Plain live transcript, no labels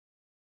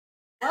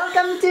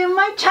Welcome to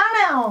my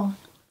channel!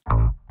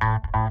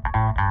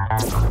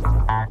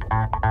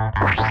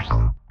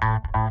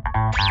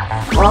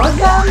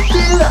 Welcome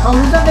to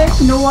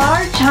Elizabeth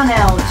Noir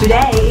channel.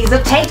 Today is a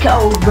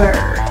takeover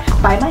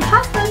by my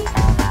husband.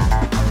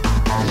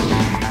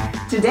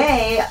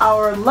 Today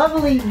our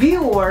lovely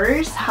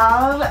viewers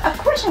have a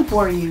question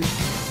for you.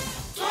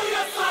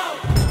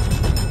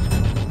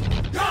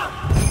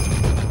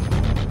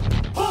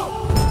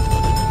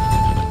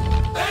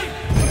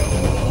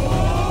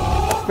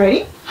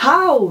 Ready?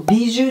 How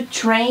did you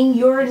train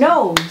your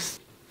nose?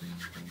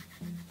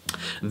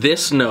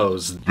 This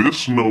nose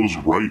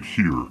right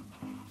here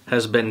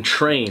has been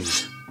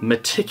trained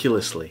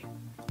meticulously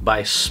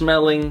by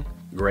smelling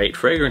great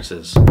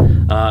fragrances.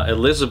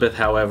 Elizabeth,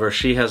 however,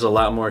 she has a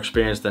lot more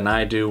experience than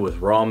I do with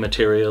raw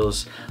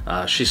materials.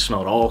 She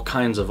smelled all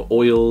kinds of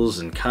oils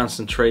and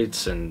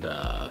concentrates and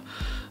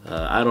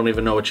I don't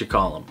even know what you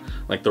call them.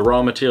 Like the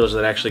raw materials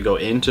that actually go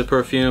into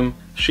perfume.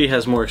 She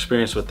has more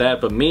experience with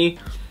that, but me,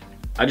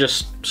 I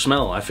just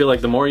smell. I feel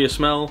like the more you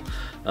smell,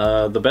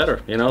 the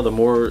better. You know, the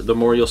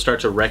more you'll start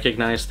to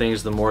recognize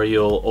things, the more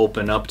you'll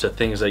open up to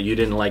things that you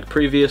didn't like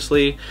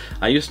previously.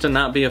 I used to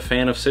not be a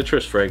fan of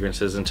citrus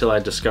fragrances until I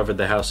discovered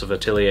the House of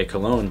Atelier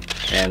Cologne,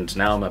 and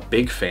now I'm a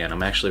big fan.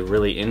 I'm actually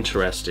really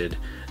interested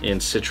in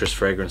citrus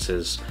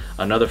fragrances.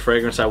 Another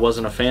fragrance I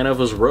wasn't a fan of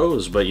was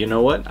rose, but you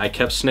know what? I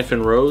kept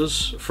sniffing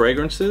rose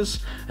fragrances,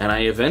 and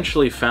I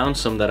eventually found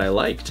some that I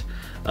liked.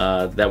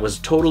 That was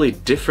totally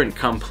different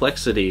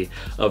complexity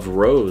of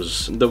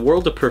rose. The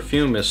world of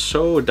perfume is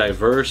so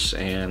diverse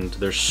and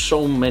there's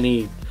so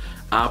many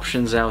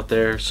options out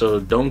there, so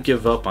don't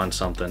give up on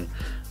something.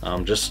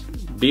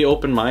 Just be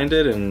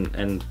open-minded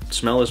and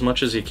smell as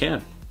much as you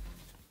can.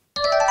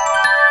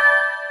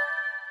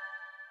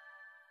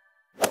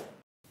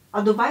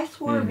 Advice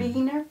for a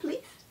beginner,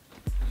 please?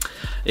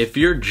 If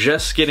you're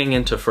just getting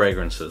into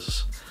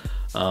fragrances,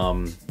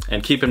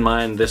 and keep in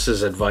mind, this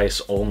is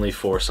advice only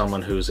for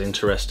someone who's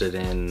interested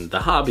in the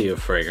hobby of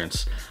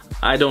fragrance.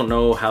 I don't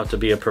know how to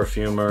be a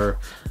perfumer.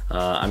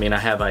 I mean, I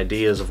have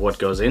ideas of what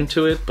goes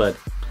into it, but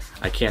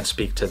I can't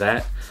speak to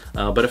that.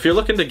 But if you're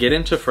looking to get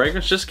into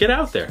fragrance, just get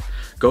out there.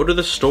 Go to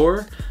the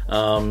store.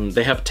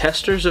 They have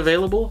testers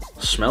available.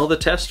 Smell the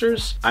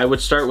testers. I would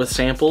start with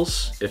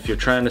samples if you're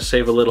trying to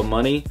save a little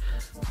money.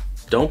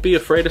 Don't be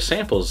afraid of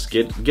samples.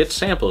 Get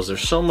samples. They're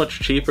so much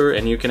cheaper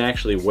and you can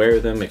actually wear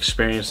them,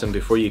 experience them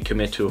before you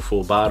commit to a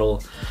full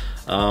bottle.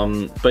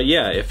 But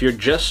yeah, if you're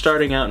just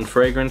starting out in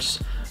fragrance,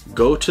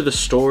 go to the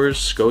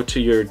stores, go to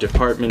your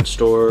department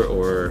store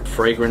or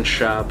fragrance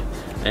shop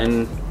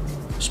and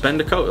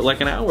spend like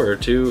an hour or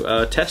two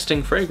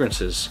testing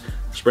fragrances.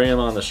 Spray them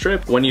on the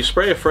strip. When you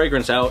spray a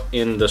fragrance out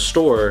in the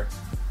store,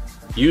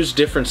 use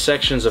different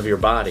sections of your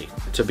body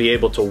to be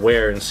able to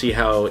wear and see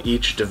how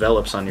each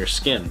develops on your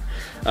skin.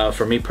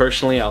 For me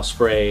personally, I'll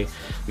spray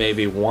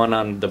maybe one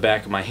on the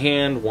back of my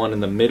hand, one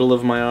in the middle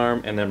of my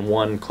arm, and then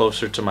one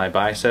closer to my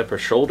bicep or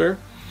shoulder.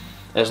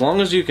 As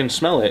long as you can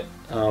smell it,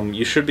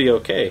 you should be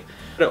okay.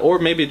 Or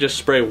maybe just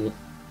spray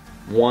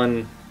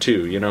one,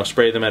 two, you know,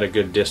 spray them at a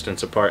good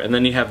distance apart. And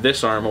then you have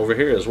this arm over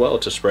here as well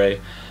to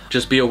spray.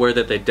 Just be aware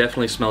that they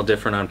definitely smell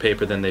different on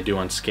paper than they do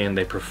on skin.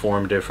 They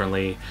perform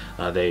differently.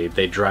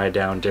 They dry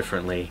down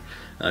differently.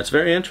 It's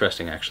very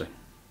interesting, actually.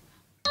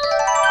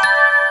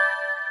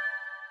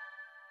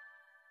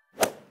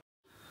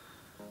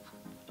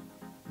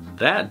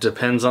 That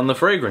depends on the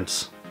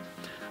fragrance.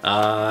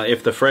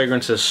 If the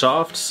fragrance is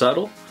soft,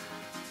 subtle,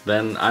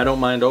 then I don't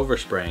mind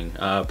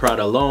overspraying.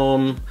 Prada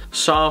L'Homme,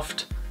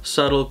 soft,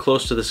 subtle,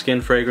 close to the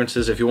skin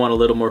fragrances. If you want a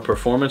little more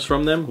performance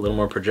from them, a little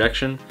more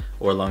projection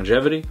or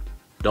longevity,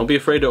 don't be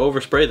afraid to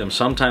overspray them.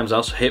 Sometimes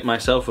I'll hit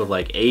myself with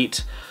like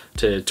 8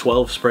 to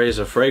 12 sprays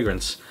of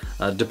fragrance,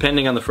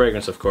 depending on the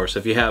fragrance, of course.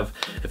 If you have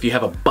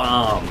a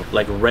bomb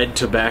like Red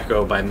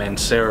Tobacco by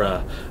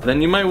Mancera,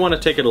 then you might want to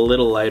take it a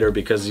little lighter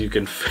because you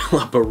can fill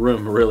up a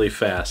room really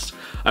fast.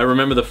 I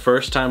remember the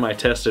first time I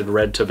tested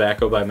Red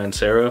Tobacco by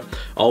Mancera,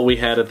 all we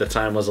had at the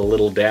time was a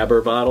little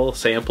dabber bottle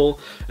sample,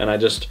 and I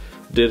just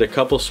did a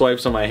couple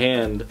swipes on my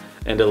hand,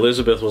 and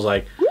Elizabeth was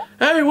like,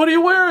 "Hey, what are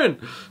you wearing?"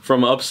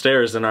 from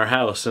upstairs in our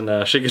house,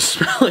 and she could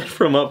smell it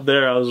from up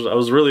there. I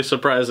was really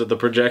surprised at the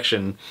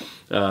projection,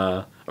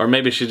 or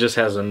maybe she just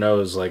has a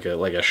nose like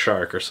a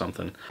shark or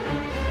something,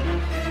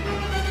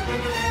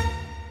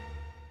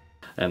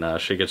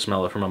 and she could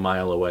smell it from a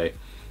mile away.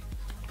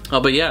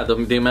 But yeah,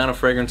 the amount of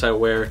fragrance I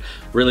wear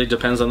really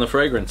depends on the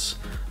fragrance.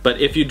 But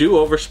if you do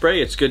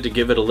overspray, it's good to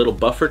give it a little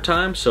buffer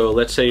time. So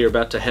let's say you're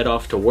about to head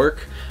off to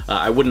work.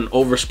 I wouldn't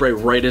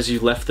overspray right as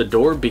you left the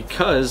door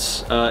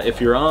because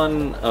if you're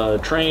on a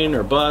train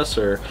or bus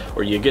or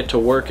you get to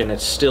work and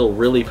it's still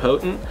really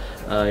potent,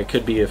 it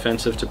could be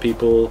offensive to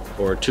people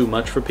or too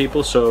much for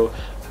people. So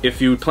if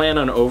you plan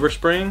on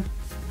overspraying,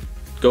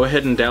 go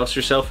ahead and douse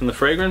yourself in the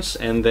fragrance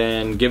and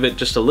then give it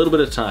just a little bit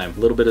of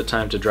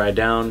time to dry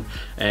down,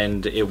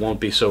 and it won't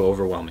be so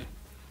overwhelming.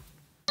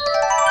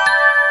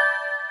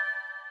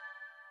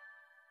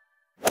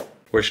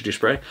 Where should you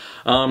spray?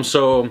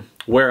 So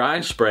where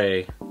I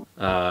spray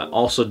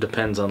also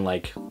depends on,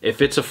 like,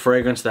 if it's a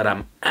fragrance that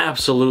I'm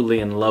absolutely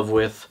in love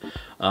with,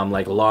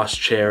 like Lost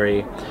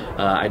Cherry,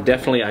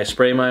 I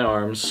spray my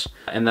arms,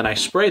 and then I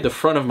spray the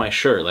front of my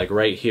shirt, like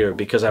right here,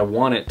 because I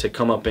want it to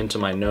come up into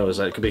my nose,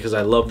 because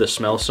I love the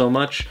smell so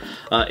much.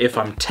 If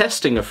I'm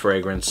testing a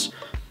fragrance,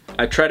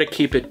 I try to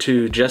keep it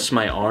to just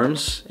my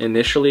arms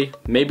initially,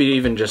 maybe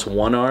even just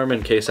one arm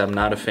in case I'm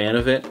not a fan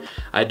of it.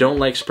 I don't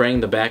like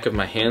spraying the back of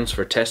my hands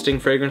for testing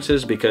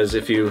fragrances, because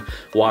if you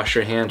wash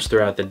your hands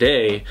throughout the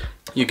day,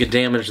 you could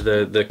damage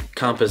the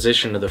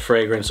composition of the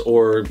fragrance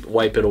or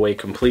wipe it away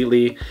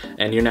completely,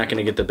 and you're not going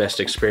to get the best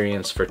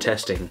experience for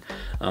testing.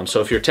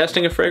 So if you're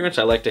testing a fragrance,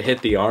 I like to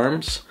hit the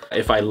arms.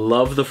 If I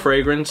love the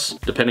fragrance,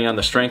 depending on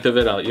the strength of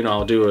it,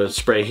 I'll do a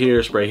spray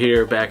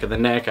here, back of the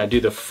neck. I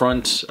do the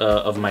front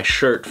of my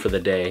shirt for the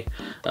day,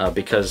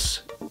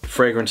 because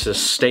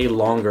fragrances stay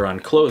longer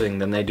on clothing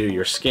than they do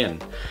your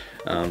skin.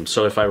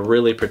 So if I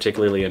really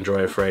particularly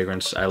enjoy a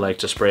fragrance, I like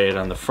to spray it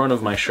on the front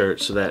of my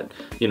shirt so that,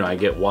 I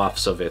get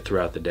wafts of it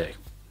throughout the day.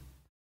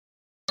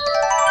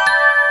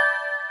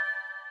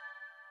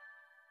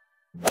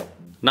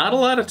 Not a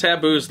lot of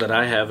taboos that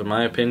I have, in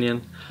my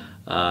opinion.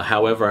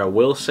 However, I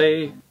will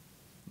say,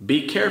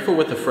 be careful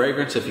with the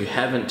fragrance if you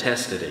haven't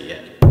tested it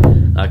yet.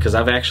 Because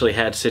I've actually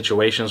had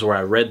situations where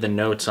I read the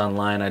notes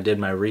online, I did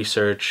my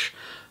research,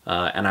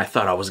 and I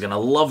thought I was gonna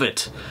love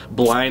it.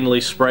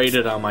 Blindly sprayed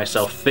it on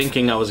myself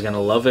thinking I was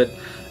gonna love it,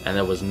 and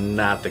that was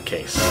not the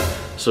case.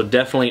 So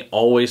definitely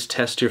always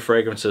test your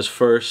fragrances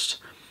first.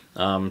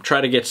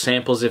 Try to get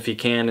samples if you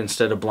can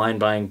instead of blind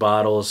buying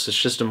bottles.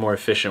 It's just a more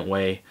efficient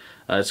way.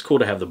 It's cool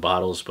to have the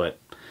bottles, but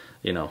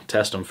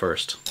test them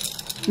first.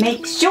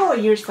 Make sure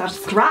you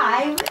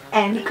subscribe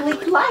and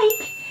click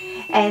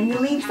like and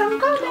leave some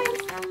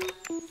comments.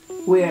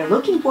 We're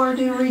looking forward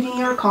to reading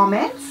your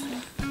comments.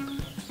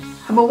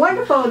 Have a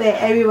wonderful day,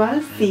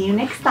 everyone. See you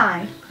next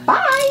time.